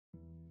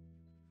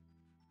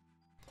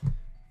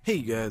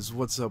Hey guys,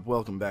 what's up?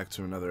 Welcome back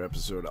to another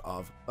episode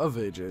of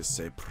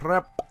VGC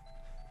Prep.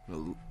 I'm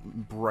gonna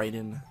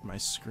brighten my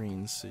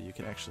screen so you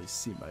can actually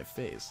see my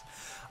face.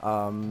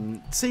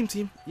 Same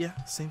team, yeah,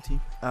 same team.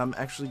 I'm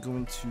actually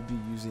going to be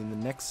using the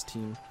next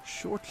team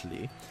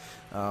shortly.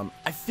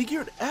 I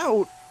figured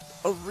out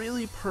a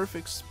really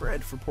perfect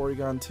spread for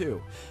Porygon 2.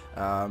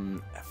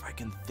 If I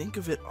can think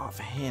of it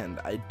offhand,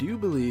 I do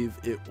believe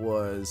it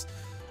was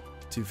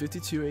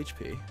 252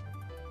 HP,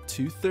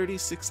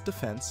 236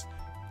 defense,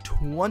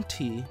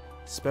 20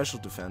 special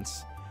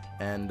defense,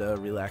 and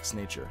relaxed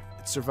nature.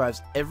 It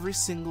survives every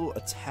single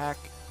attack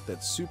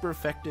that's super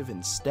effective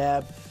in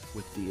stab,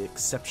 with the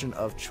exception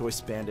of Choice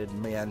Banded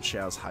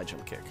Mienshau's high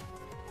jump kick.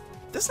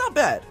 That's not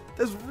bad.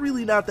 That's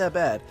really not that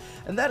bad.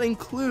 And that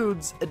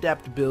includes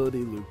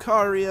adaptability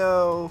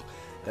Lucario,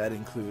 that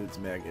includes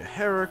Mega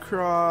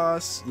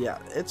Heracross. Yeah,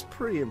 it's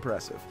pretty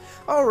impressive.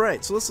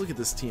 Alright, so let's look at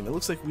this team. It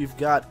looks like we've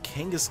got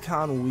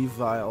Kangaskhan,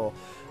 Weavile,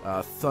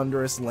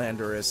 Thundurus,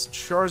 Landorus,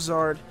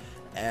 Charizard,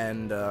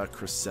 and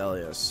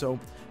Cresselia. So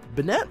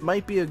Banette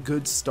might be a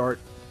good start,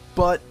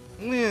 but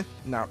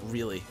not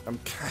really. I'm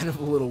kind of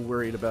a little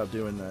worried about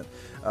doing that.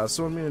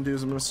 So what I'm going to do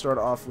is I'm going to start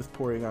off with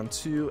Porygon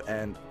 2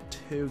 and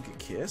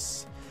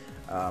Togekiss.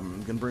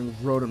 I'm going to bring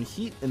Rotom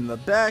Heat in the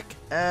back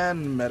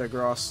and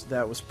Metagross.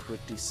 That was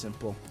pretty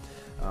simple.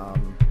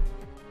 The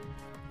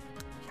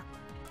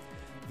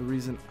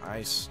reason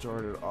I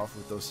started off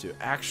with those two,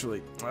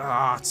 actually,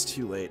 it's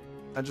too late.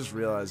 I just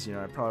realized,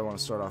 I probably want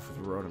to start off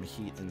with Rotom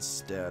Heat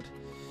instead.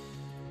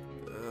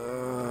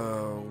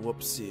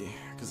 Whoopsie.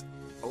 Because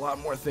a lot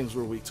more things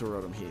were weak to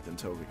Rotom Heat than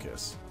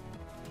Togekiss.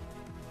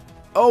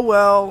 Oh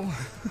well.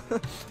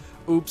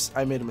 Oops,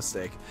 I made a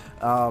mistake.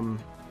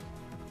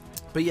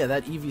 But yeah,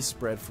 that EV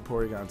spread for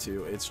Porygon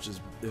 2, it's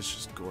just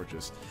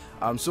gorgeous.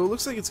 So it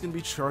looks like it's going to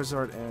be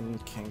Charizard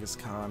and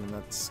Kangaskhan, and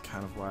that's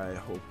kind of why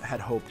I had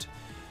hoped.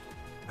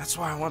 That's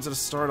why I wanted to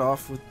start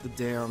off with the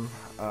damn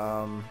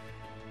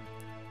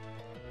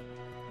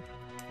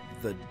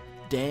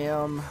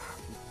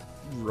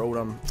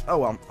Rotom. Oh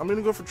well, I'm going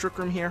to go for Trick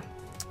Room here.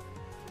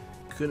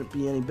 Couldn't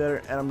be any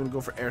better, and I'm going to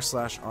go for Air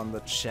Slash on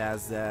the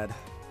Chazad.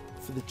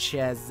 For the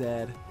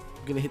Chazad.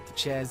 I'm going to hit the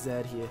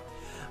Chazad here.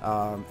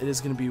 It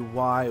is going to be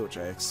Y, which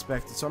I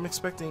expected. So I'm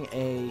expecting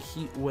a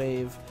Heat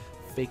Wave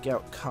Fake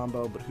Out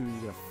combo, but who are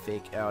you going to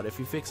fake out? If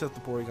he fakes out the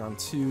Porygon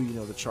 2,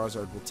 the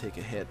Charizard will take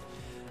a hit.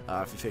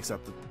 If he fakes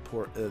out the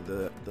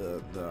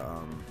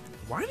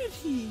why did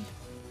he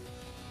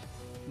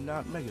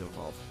not Mega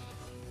Evolve?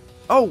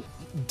 Oh,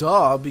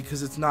 duh,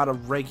 because it's not a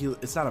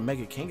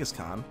Mega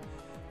Kangaskhan.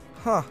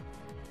 Huh.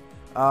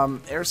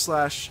 Air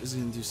Slash is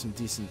going to do some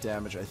decent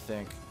damage, I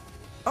think.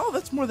 Oh,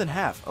 that's more than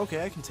half.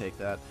 Okay, I can take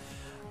that.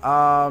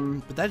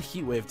 But that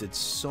Heat Wave did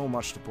so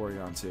much to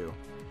Porygon 2.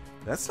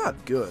 That's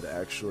not good,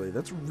 actually.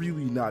 That's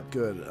really not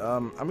good.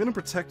 I'm going to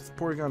protect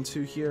Porygon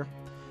 2 here.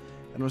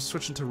 And I'm going to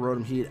switch into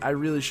Rotom Heat. I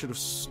really should have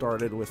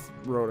started with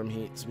Rotom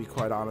Heat, to be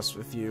quite honest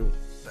with you.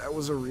 That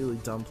was a really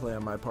dumb play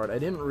on my part. I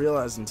didn't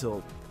realize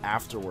until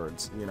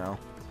afterwards,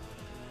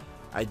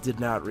 I did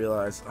not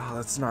realize. Oh,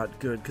 that's not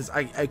good, because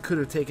I could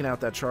have taken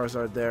out that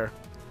Charizard there.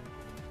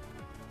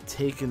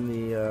 Taken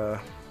the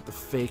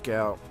fake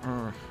out.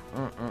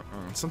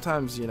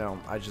 Sometimes,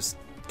 I just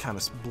kind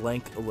of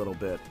blank a little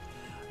bit.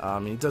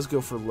 He does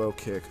go for low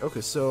kick.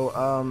 Okay, so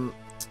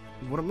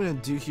what I'm going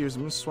to do here is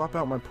I'm going to swap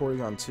out my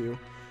Porygon 2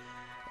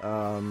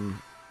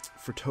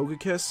 for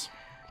Togekiss.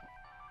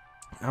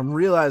 I'm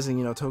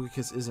realizing,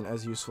 Togekiss isn't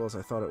as useful as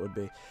I thought it would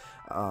be.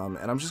 And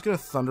I'm just going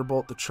to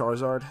Thunderbolt the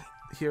Charizard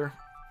here.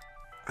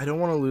 I don't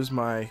want to lose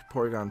my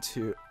Porygon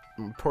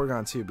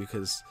 2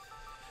 because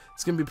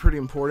it's going to be pretty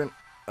important.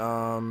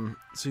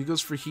 So he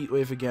goes for Heat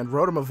Wave again.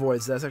 Rotom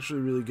avoids. That's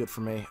actually really good for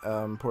me.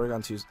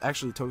 Porygon 2's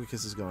actually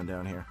Togekiss is going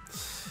down here.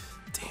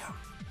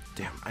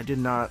 Damn. I did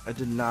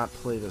not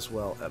play this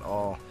well at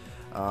all.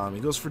 He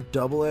goes for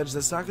Double Edge.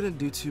 That's not going to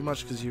do too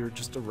much because you're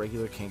just a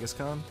regular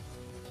Kangaskhan,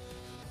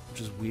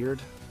 which is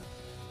weird.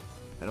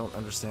 I don't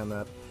understand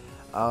that.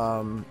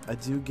 I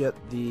do get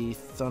the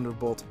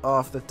Thunderbolt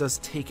off. That does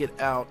take it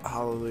out.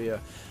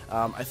 Hallelujah.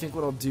 I think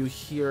what I'll do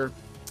here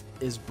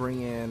is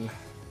bring in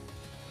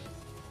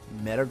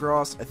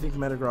Metagross. I think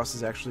Metagross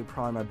is actually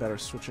probably my better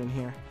switch in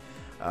here.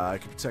 I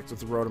can protect with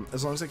the Rotom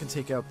as long as I can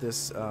take out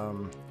this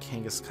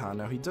Kangaskhan.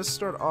 Now he does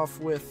start off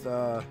with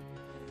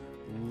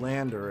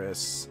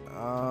Landorus.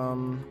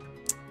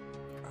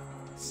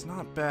 It's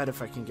not bad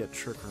if I can get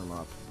Trick Room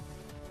up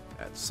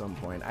at some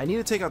point. I need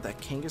to take out that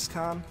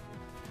Kangaskhan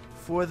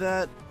for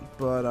that,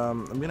 but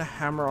I'm gonna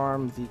Hammer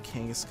Arm the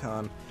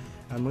Kangaskhan.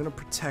 I'm gonna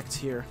protect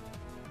here.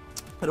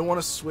 I don't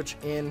want to switch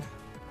in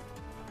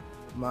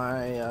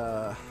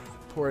my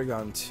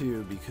Porygon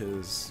 2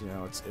 because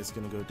it's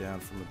gonna go down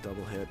from a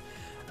double hit.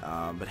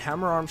 But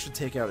Hammer Arm should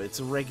take out. It's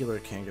a regular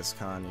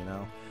Kangaskhan,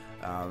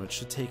 it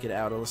should take it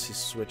out unless he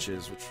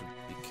switches, which would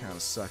be kind of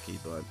sucky.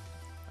 But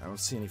I don't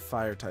see any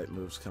fire type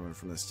moves coming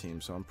from this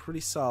team, so I'm pretty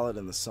solid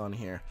in the sun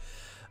here.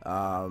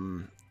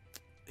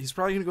 He's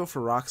probably gonna go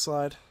for Rock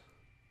Slide,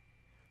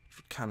 which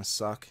would kind of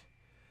suck.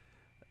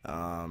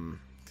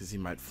 because he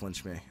might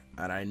flinch me,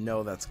 and I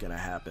know that's gonna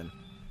happen.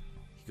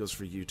 He goes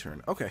for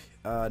U-turn. Okay,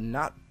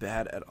 not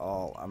bad at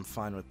all. I'm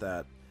fine with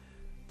that.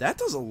 That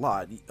does a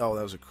lot. Oh,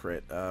 that was a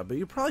crit. But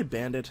you probably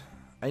banded.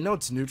 I know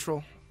it's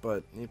neutral,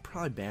 but you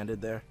probably banded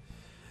there.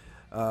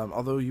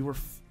 Although you were,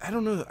 I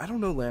don't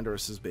know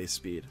Landorus's base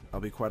speed. I'll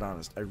be quite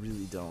honest, I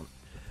really don't.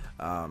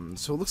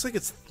 So it looks like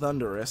it's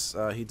Thunderous.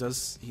 He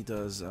does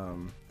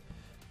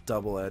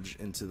double edge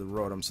into the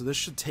Rotom, so this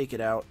should take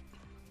it out.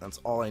 That's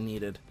all I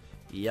needed.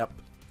 Yep,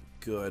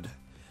 good.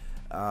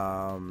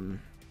 Now,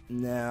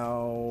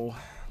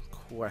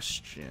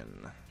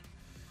 question: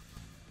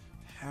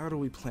 how do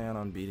we plan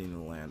on beating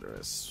the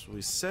Landorus?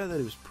 We said that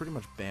he was pretty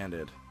much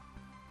banded.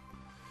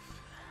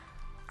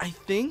 I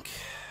think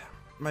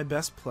my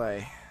best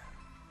play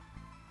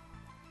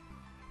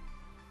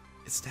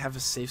is to have a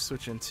safe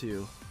switch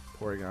into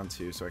Porygon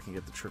 2 so I can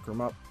get the Trick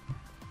Room up.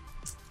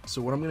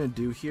 So what I'm going to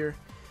do here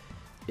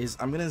is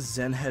I'm going to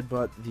Zen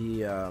Headbutt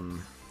the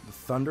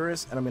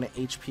Thundurus, and I'm going to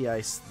HP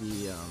Ice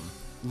the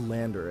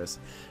Landorus.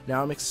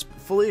 Now I'm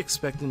fully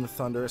expecting the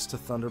Thundurus to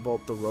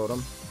Thunderbolt the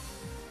Rotom.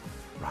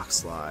 Rock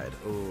Slide.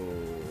 Oh,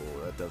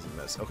 that doesn't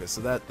miss. Okay,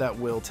 so that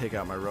will take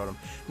out my Rotom.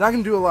 Not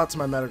going to do a lot to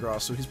my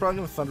Metagross, so he's probably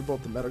going to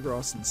Thunderbolt the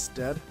Metagross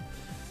instead.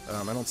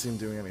 I don't see him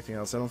doing anything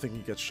else. I don't think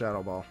he gets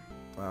Shadow Ball.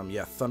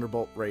 Yeah,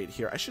 Thunderbolt right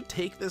here. I should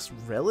take this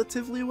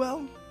relatively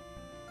well.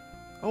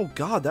 Oh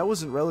god, that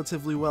wasn't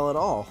relatively well at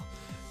all.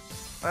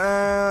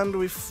 And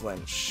we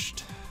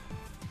flinched.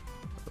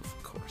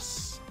 Of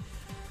course.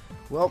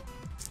 Well,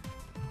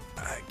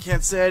 I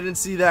can't say I didn't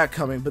see that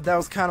coming, but that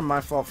was kind of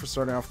my fault for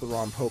starting off with the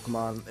wrong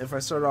Pokemon. If I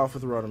started off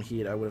with Rotom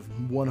Heat, I would have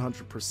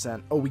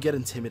 100%... Oh, we get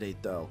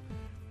Intimidate, though.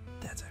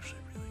 That's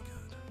actually really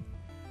good.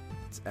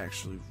 It's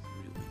actually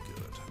really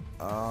good.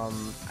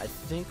 I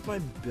think my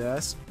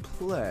best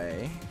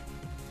play...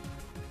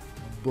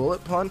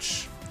 Bullet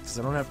Punch, because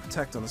I don't have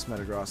Protect on this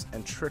Metagross,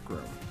 and Trick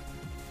Room.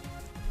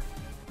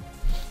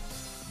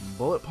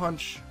 Bullet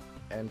Punch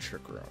and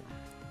Trick Room.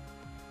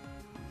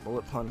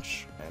 Bullet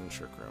Punch and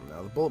Trick Room.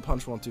 Now, the Bullet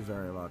Punch won't do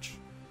very much,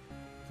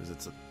 because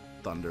it's a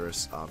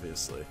Thunderous,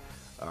 obviously.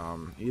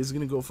 He is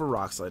going to go for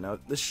Rock Slide. Now,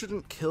 this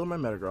shouldn't kill my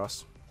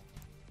Metagross.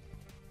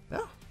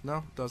 No,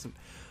 it doesn't.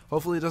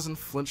 Hopefully it doesn't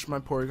flinch my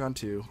Porygon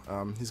 2.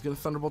 He's going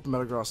to Thunderbolt the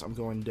Metagross. I'm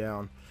going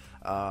down.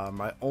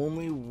 My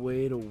only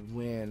way to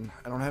win...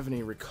 I don't have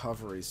any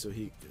recovery, so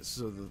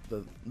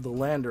the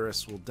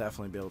Landorus will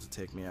definitely be able to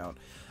take me out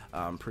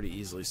pretty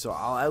easily. So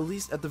I'll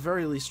at the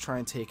very least, try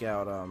and take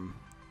out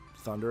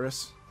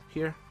Thundurus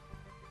here.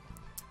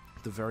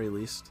 At the very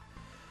least.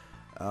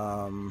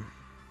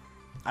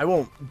 I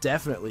won't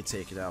definitely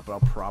take it out, but I'll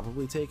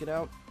probably take it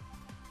out.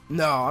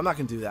 No, I'm not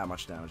gonna do that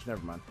much damage.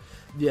 Never mind.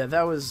 Yeah,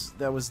 that was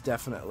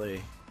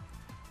definitely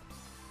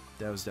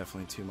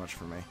too much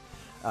for me.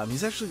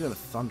 He's actually gonna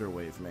Thunder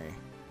Wave me.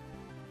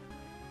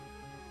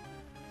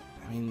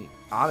 I mean,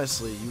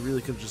 honestly, you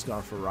really could have just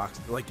gone for Rock,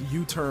 like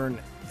U-turn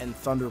and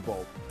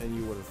Thunderbolt, and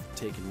you would have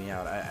taken me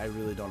out. I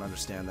really don't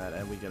understand that,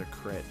 and we get a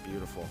crit.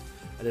 Beautiful.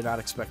 I did not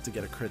expect to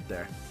get a crit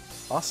there.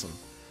 Awesome.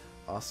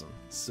 Awesome.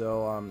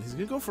 So, he's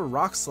gonna go for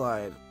Rock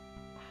Slide.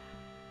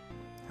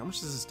 How much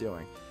is this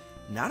doing?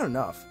 Not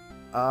enough.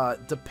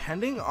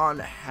 Depending on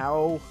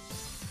how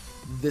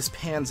this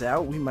pans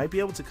out, we might be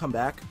able to come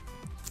back.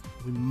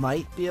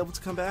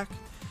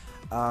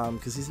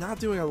 Because he's not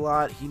doing a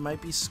lot. He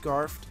might be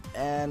Scarfed,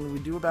 and we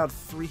do about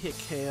 3-hit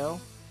KO.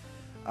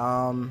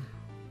 I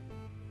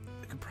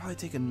could probably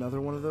take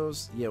another one of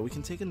those. Yeah, we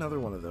can take another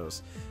one of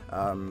those.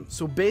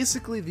 So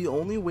basically, the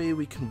only way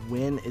we can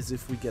win is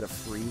if we get a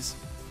freeze,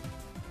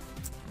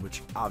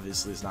 which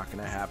obviously is not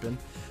going to happen.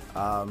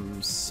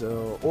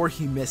 Or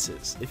he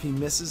misses. If he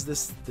misses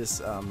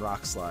this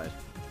Rock Slide,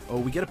 oh,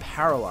 we get a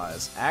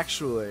Paralyze.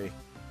 Actually,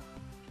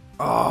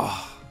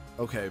 oh.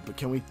 Okay, but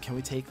can we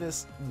take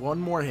this? One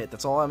more hit.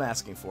 That's all I'm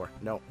asking for.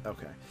 No.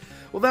 Okay.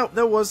 Well,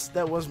 that was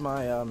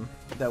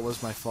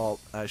my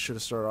fault. I should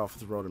have started off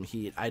with Rotom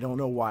Heat. I don't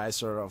know why I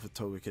started off with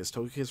Togekiss.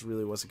 Togekiss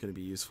really wasn't going to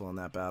be useful in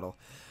that battle.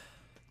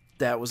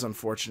 That was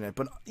unfortunate.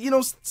 But you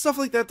know, stuff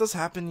like that does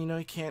happen. You know,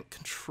 you can't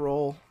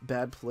control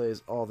bad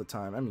plays all the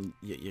time. I mean,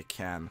 you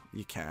can.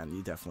 You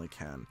definitely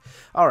can.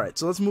 All right,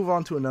 so let's move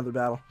on to another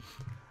battle.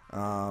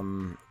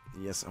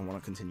 Yes, I want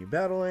to continue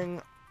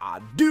battling. I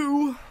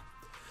do.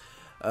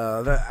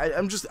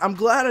 I'm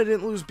glad I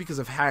didn't lose because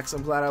of hacks.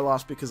 I'm glad I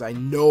lost because I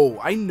know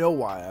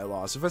why I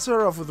lost. If I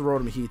started off with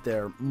Rotom Heat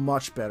there,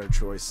 much better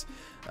choice.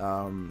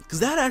 Because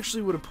that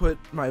actually would have put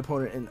my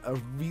opponent in a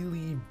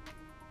really,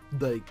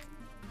 like,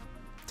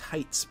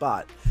 tight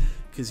spot.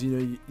 Because, you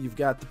know, you've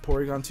got the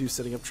Porygon 2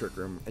 setting up Trick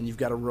Room, and you've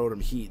got a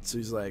Rotom Heat. So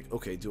he's like,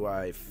 okay, do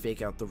I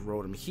fake out the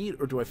Rotom Heat,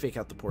 or do I fake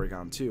out the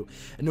Porygon 2?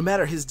 And no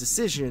matter his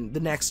decision, the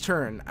next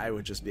turn, I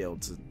would just be able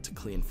to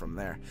clean from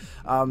there.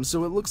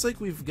 So it looks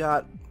like we've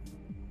got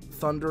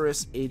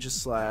Thundurus,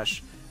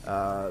 Aegislash,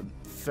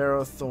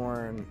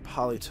 Ferrothorn,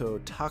 Politoed,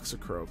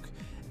 Toxicroak,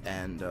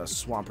 and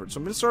Swampert. So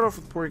I'm going to start off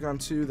with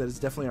Porygon 2. That is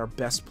definitely our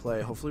best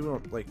play. Hopefully we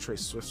don't like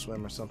trace Swift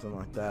Swim or something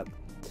like that,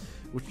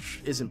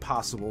 which isn't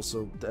possible,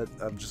 so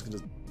I'm just going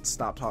to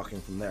stop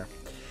talking from there.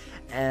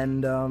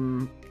 And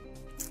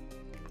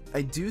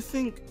I do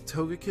think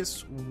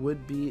Togekiss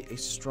would be a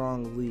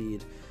strong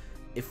lead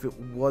if it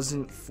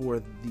wasn't for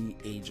the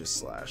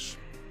Aegislash.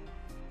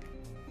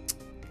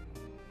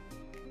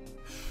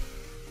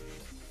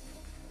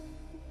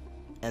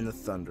 And the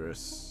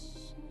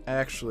Thunderous.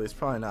 Actually, it's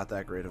probably not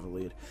that great of a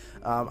lead.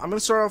 I'm going to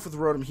start off with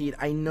Rotom Heat.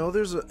 I know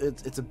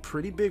it's a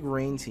pretty big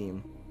rain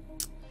team.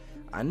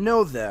 I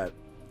know that.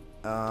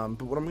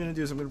 But what I'm going to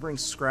do is I'm going to bring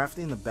Scrafty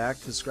in the back,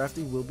 because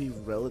Scrafty will be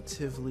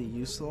relatively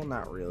useful.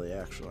 Not really,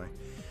 actually.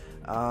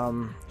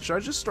 Should I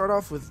just start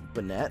off with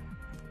Banette?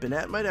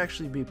 Banette might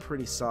actually be a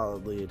pretty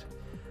solid lead.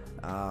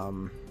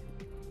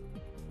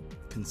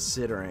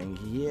 Considering,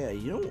 yeah,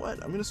 you know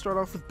what? I'm going to start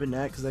off with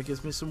Banette, because that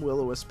gives me some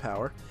Will-O-Wisp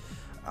power.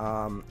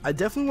 I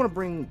definitely want to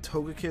bring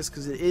Togekiss,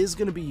 because it is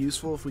going to be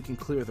useful if we can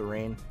clear the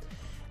rain.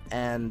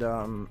 And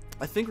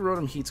I think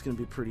Rotom Heat's going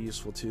to be pretty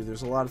useful too.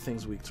 There's a lot of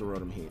things weak to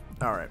Rotom Heat.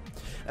 Alright.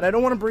 And I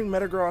don't want to bring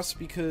Metagross,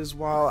 because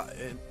while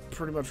it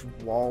pretty much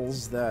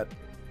walls that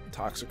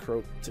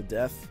Toxicroak to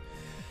death,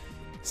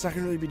 it's not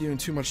going to really be doing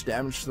too much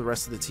damage to the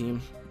rest of the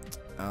team.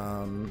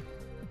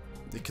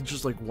 It could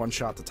just like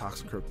one-shot the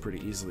Toxicroak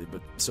pretty easily,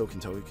 but so can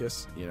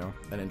Togekiss, you know?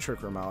 And then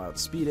Trick Room, I'll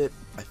outspeed it,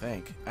 I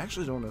think. I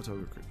actually don't know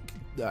Togekiss.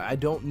 I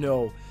don't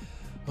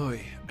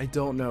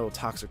know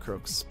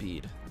Toxicroak's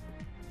speed.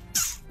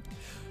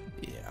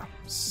 Yeah,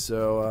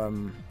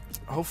 so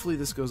hopefully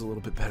this goes a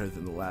little bit better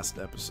than the last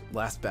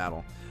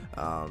battle.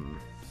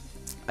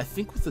 I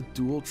think with a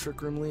dual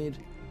Trick Room lead,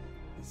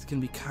 it's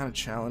gonna be kind of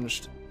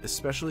challenged,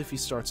 especially if he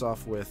starts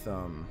off with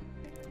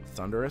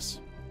Thundurus,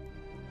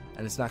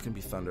 and it's not gonna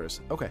be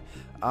Thundurus. Okay,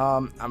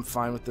 I'm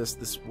fine with this.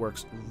 This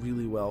works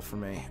really well for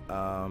me.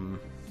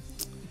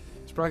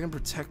 He's probably gonna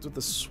protect with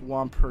the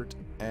Swampert,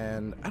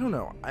 and I don't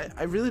know.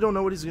 I really don't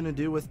know what he's gonna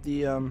do with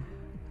the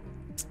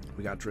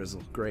we got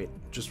Drizzle. Great.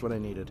 Just what I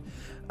needed.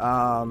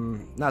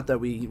 Not that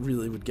we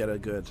really would get a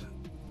good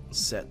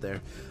set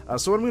there.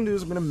 So what I'm going to do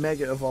is I'm going to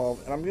Mega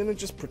Evolve, and I'm going to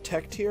just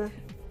Protect here.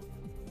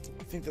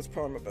 I think that's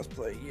probably my best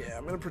play. Yeah,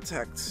 I'm going to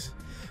Protect.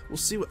 We'll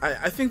see.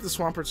 I think the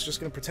Swampert's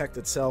just going to protect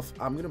itself.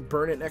 I'm going to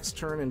burn it next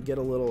turn and get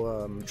a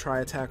little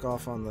Tri-Attack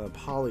off on the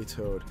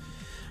Politoed.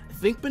 I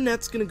think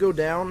Banette's going to go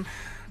down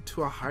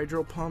to a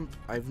Hydro Pump.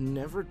 I've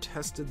never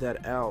tested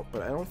that out,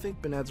 but I don't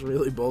think Banette's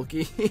really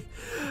bulky.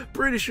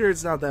 Pretty sure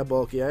it's not that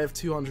bulky. I have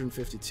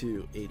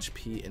 252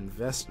 HP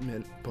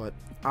investment, but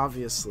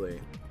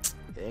obviously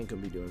it ain't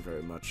gonna be doing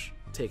very much,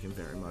 taking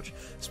very much,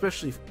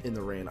 especially in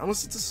the rain,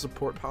 unless it's a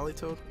support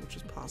Politoed, which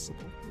is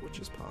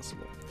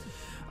possible.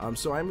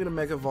 So I'm gonna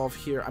Mega Evolve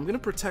here. I'm gonna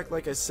Protect,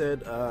 like I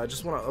said. I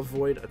just want to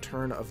avoid a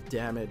turn of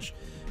damage,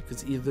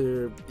 because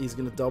either he's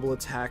gonna double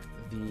attack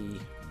the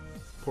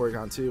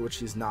Porygon 2, which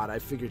he's not. I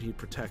figured he'd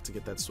Protect to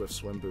get that Swift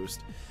Swim boost.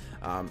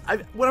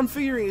 What I'm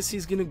figuring is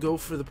he's going to go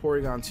for the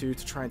Porygon 2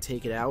 to try and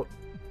take it out.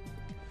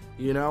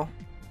 You know?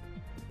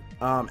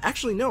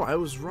 Actually, no, I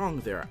was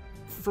wrong there.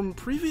 From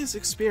previous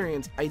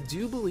experience, I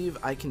do believe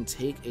I can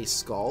take a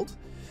Scald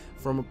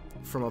from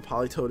a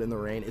Politoed in the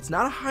rain. It's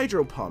not a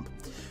Hydro Pump.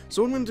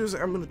 So what I'm going to do is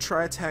I'm going to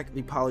Tri-Attack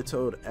the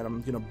Politoed, and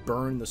I'm going to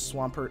burn the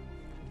Swampert.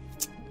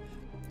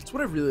 It's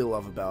what I really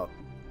love about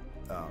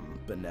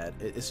Banette.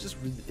 It's just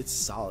really, it's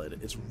solid.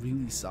 It's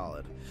really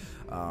solid.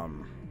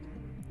 I'm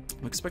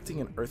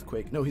expecting an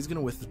Earthquake. No, he's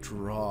gonna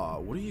withdraw.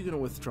 What are you gonna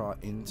withdraw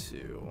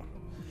into?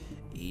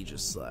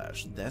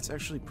 Aegislash. That's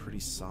actually pretty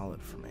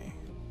solid for me.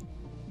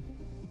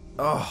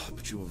 Oh,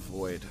 but you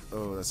avoid.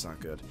 Oh, that's not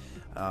good.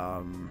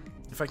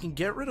 If I can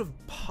get rid of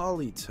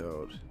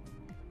Politoed.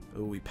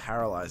 Oh, we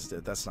paralyzed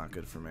it. That's not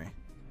good for me.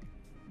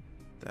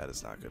 That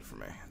is not good for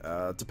me.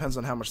 Depends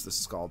on how much this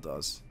Scald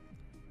does.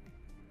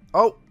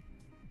 Oh,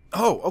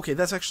 okay,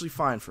 that's actually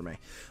fine for me.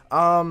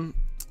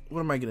 What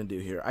am I going to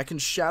do here? I can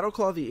Shadow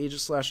Claw the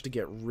Aegislash to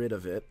get rid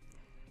of it.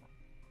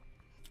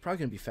 It's probably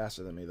going to be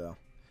faster than me, though.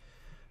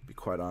 To be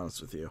quite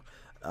honest with you.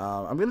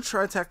 I'm going to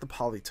try attack the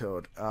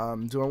Politoed.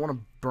 Do I want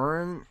to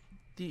burn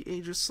the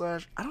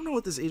Aegislash? I don't know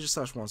what this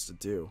Aegislash wants to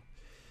do.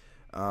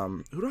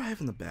 Who do I have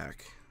in the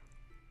back?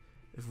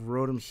 If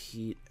Rotom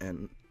Heat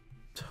and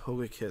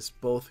Togekiss,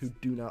 both who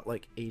do not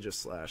like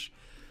Aegislash.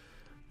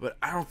 But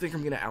I don't think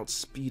I'm going to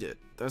outspeed it.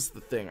 That's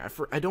the thing.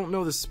 I don't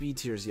know the speed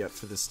tiers yet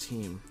for this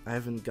team. I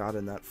haven't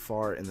gotten that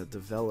far in the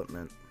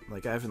development.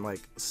 Like, I haven't,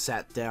 like,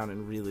 sat down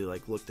and really,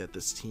 like, looked at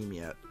this team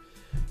yet.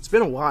 It's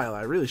been a while.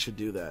 I really should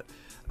do that.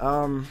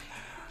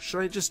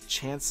 Should I just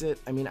chance it?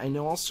 I mean, I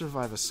know I'll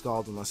survive a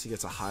Scald unless he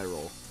gets a high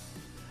roll.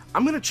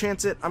 I'm going to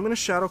chance it. I'm going to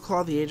Shadow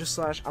Claw the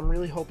Aegislash. I'm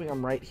really hoping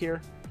I'm right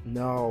here.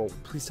 No.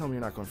 Please tell me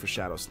you're not going for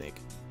Shadow Sneak.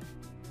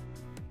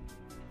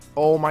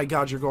 Oh my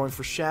god, you're going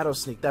for Shadow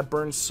Sneak. That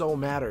burn so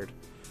mattered.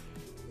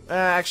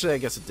 Actually, I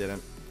guess it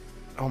didn't.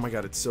 Oh my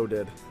god, it so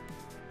did.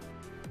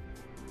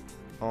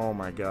 Oh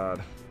my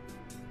god.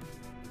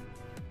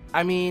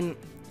 I mean,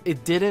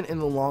 it didn't in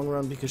the long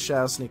run because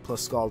Shadow Sneak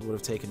plus Scald would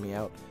have taken me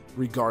out,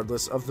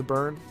 regardless of the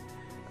burn.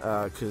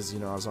 Because, you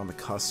know, I was on the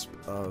cusp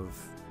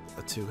of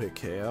a 2-hit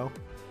KO.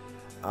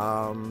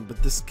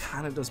 But this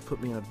kind of does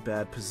put me in a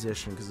bad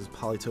position because this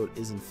Politoed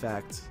is, in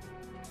fact,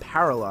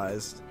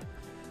 paralyzed.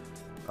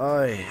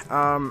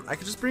 I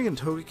could just bring in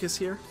Togekiss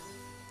here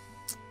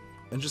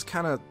and just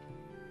kind of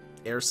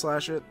air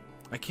slash it.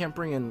 I can't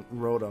bring in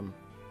Rotom,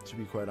 to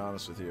be quite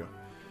honest with you.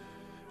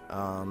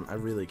 I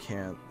really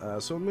can't.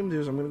 So what I'm going to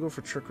do is I'm going to go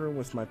for Trick Room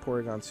with my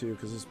Porygon 2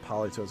 because this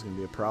Politoed is going to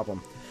be a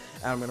problem.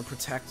 And I'm going to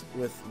protect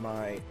with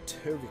my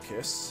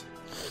Togekiss.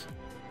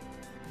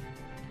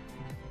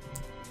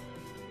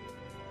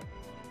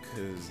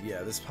 Because,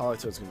 yeah, this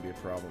Politoed is going to be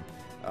a problem.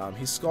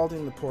 He's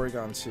scalding the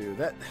Porygon 2.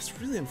 That's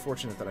really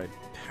unfortunate that I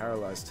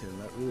paralyzed him.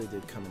 That really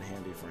did come in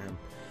handy for him.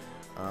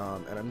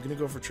 And I'm going to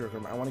go for Trick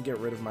Room. I want to get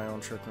rid of my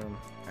own Trick Room.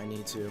 I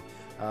need to.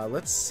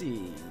 Let's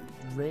see.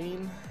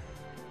 Rain.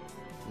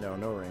 No,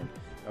 no rain.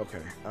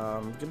 Okay.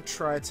 I'm going to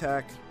try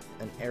attack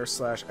and air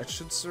slash. I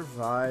should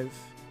survive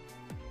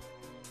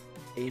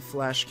a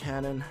flash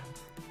cannon.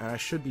 And I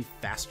should be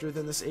faster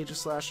than this Aegis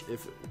Slash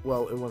if,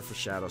 well, it went for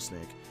Shadow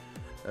Snake.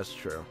 That's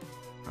true.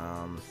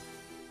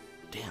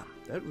 Damn,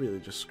 that really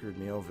just screwed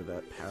me over,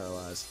 that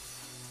paralyze.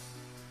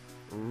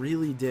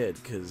 Really did,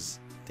 because,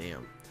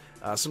 damn.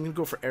 So I'm going to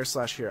go for Air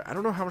Slash here. I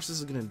don't know how much this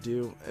is going to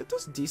do. It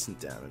does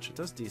decent damage. It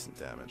does decent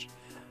damage.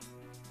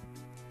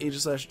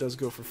 Aegis Slash does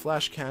go for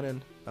Flash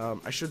Cannon.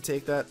 I should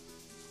take that.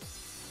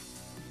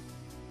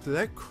 Did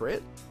that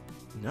crit?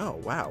 No,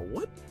 wow.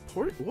 What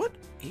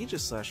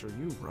Aegis Slash are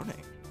you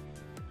running?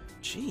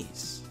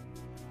 Jeez.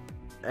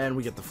 And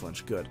we get the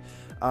flinch. Good.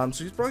 So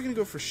he's probably going to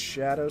go for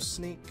Shadow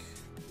Sneak.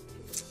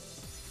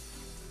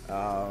 So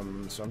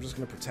I'm just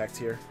going to protect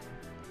here.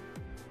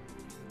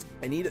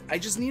 I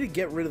just need to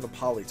get rid of the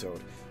Politoed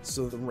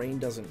so the rain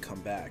doesn't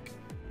come back,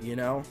 you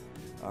know?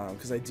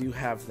 Because I do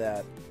have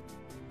that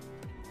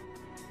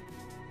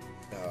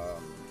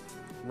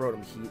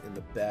Rotom Heat in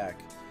the back.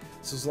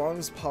 So as long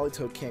as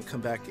Politoed can't come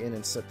back in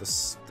and set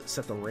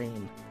the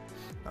rain,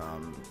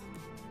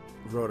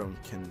 Rotom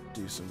can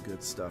do some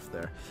good stuff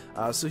there.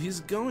 So he's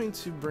going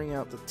to bring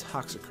out the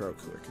Toxicroak,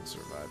 who can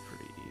survive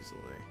pretty easily.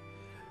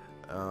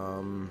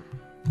 I'm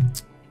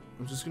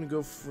just going to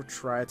go for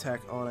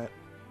Tri-Attack on it,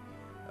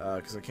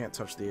 because I can't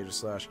touch the Aegis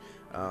Slash.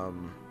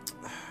 I'm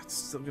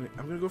going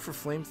to go for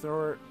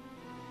Flamethrower.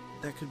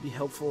 That could be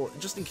helpful,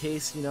 just in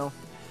case, you know.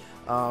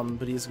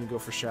 But he's going to go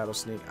for Shadow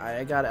Sneak.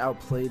 I got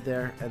outplayed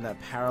there, and that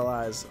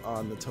Paralyze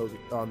on the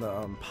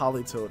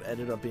Politoed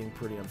ended up being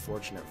pretty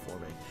unfortunate for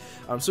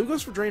me. So he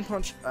goes for Drain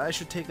Punch. I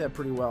should take that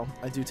pretty well.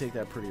 I do take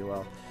that pretty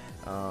well.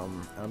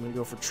 I'm going to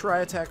go for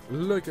Tri-Attack,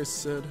 like I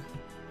said.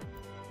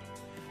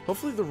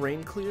 Hopefully the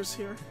rain clears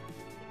here.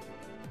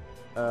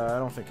 I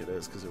don't think it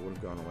is, because it would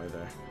have gone away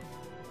there.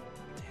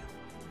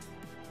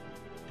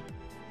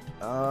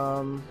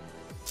 Damn.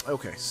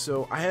 Okay,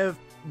 so I have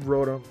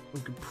Rotom. We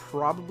could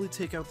probably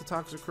take out the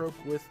Toxicroak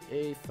with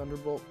a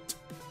Thunderbolt.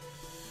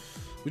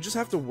 We just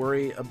have to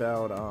worry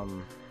about,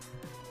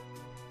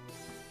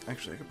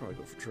 actually, I could probably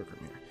go for Trick Room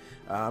here.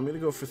 I'm going to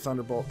go for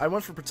Thunderbolt. I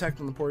went for Protect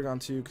on the Porygon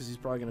 2, because he's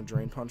probably going to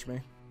Drain Punch me.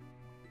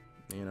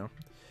 You know?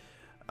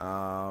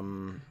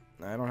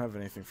 I don't have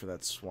anything for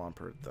that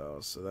Swampert, though,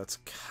 so that's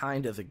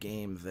kind of the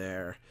game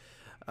there.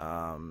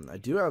 I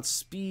do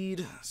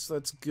outspeed, so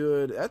that's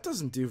good. That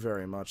doesn't do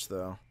very much,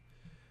 though.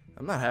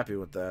 I'm not happy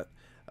with that.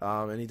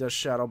 And he does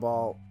Shadow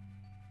Ball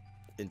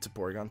into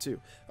Porygon 2.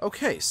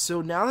 Okay,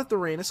 so now that the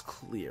rain is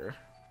clear,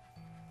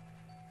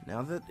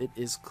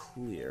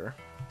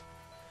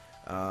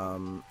 I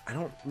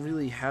don't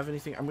really have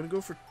anything. I'm going to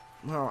go for,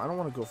 well, I don't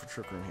want to go for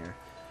Trick Room here.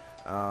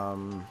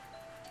 I'm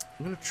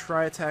going to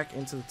try attack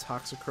into the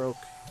Toxicroak.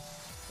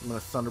 I'm going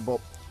to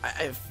Thunderbolt. I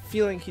have a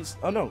feeling he's,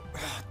 oh no,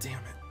 oh, damn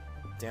it.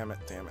 Damn it.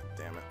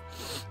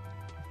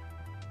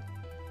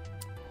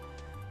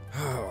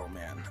 Oh,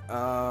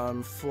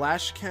 man.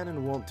 Flash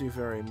Cannon won't do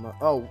very much.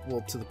 Oh,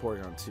 well, to the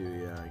Porygon 2,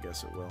 yeah, I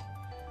guess it will.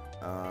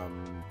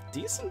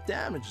 Decent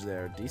damage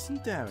there.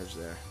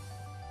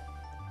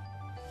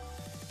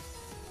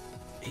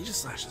 Aegis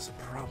Slash is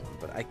a problem,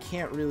 but I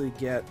can't really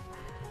get...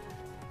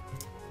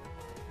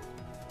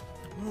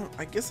 Well,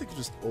 I guess I could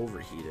just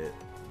overheat it,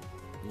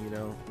 you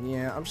know?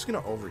 Yeah, I'm just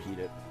gonna overheat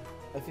it.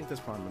 I think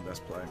that's probably my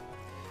best play.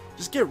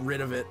 Just get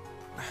rid of it,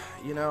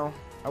 you know?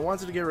 I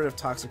wanted to get rid of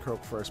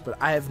Toxicroak first, but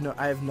I have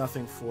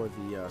nothing for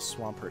the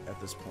Swampert at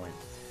this point.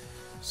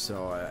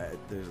 So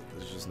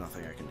there's just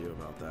nothing I can do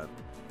about that.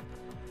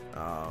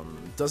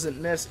 Doesn't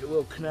miss, it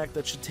will connect.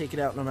 That should take it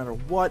out no matter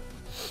what.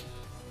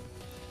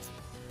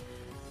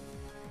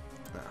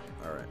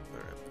 Alright.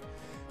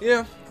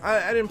 Yeah,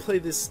 I didn't play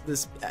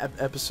this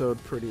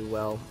episode pretty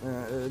well.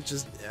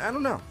 I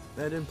don't know.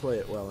 I didn't play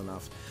it well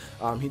enough.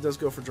 He does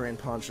go for Drain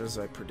Punch, as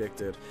I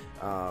predicted.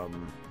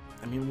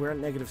 I mean, we're at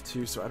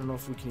 -2, so I don't know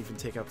if we can even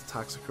take out the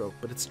Toxicroak,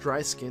 but it's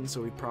dry skin,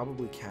 so we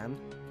probably can,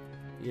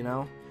 you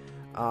know?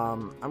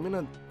 I'm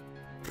gonna...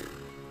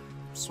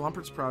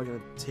 Swampert's probably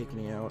gonna take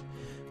me out.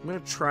 I'm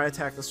gonna try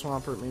attack the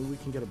Swampert, maybe we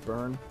can get a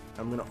burn.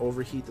 I'm gonna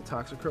overheat the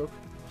Toxicroak.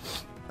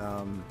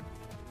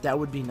 That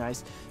would be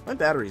nice. My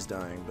battery's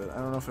dying, but I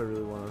don't know if I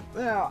really want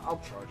to... Yeah, I'll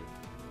charge it.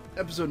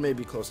 Episode may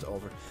be close to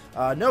over.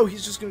 No,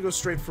 he's just gonna go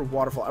straight for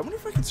Waterfall. I wonder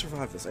if I can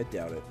survive this. I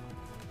doubt it.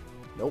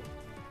 Nope.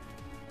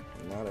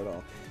 Not at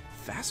all.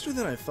 Faster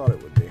than I thought it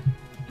would be.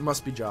 It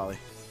must be Jolly.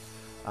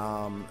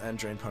 and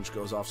Drain Punch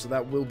goes off. So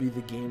that will be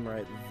the game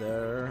right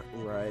there,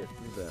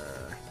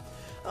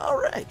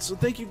 Alright, so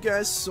thank you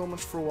guys so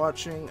much for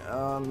watching.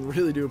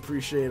 Really do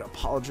appreciate it.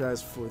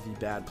 Apologize for the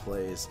bad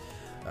plays.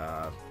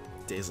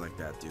 Days like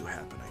that do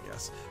happen, I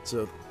guess.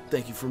 So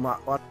thank you for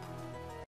watching.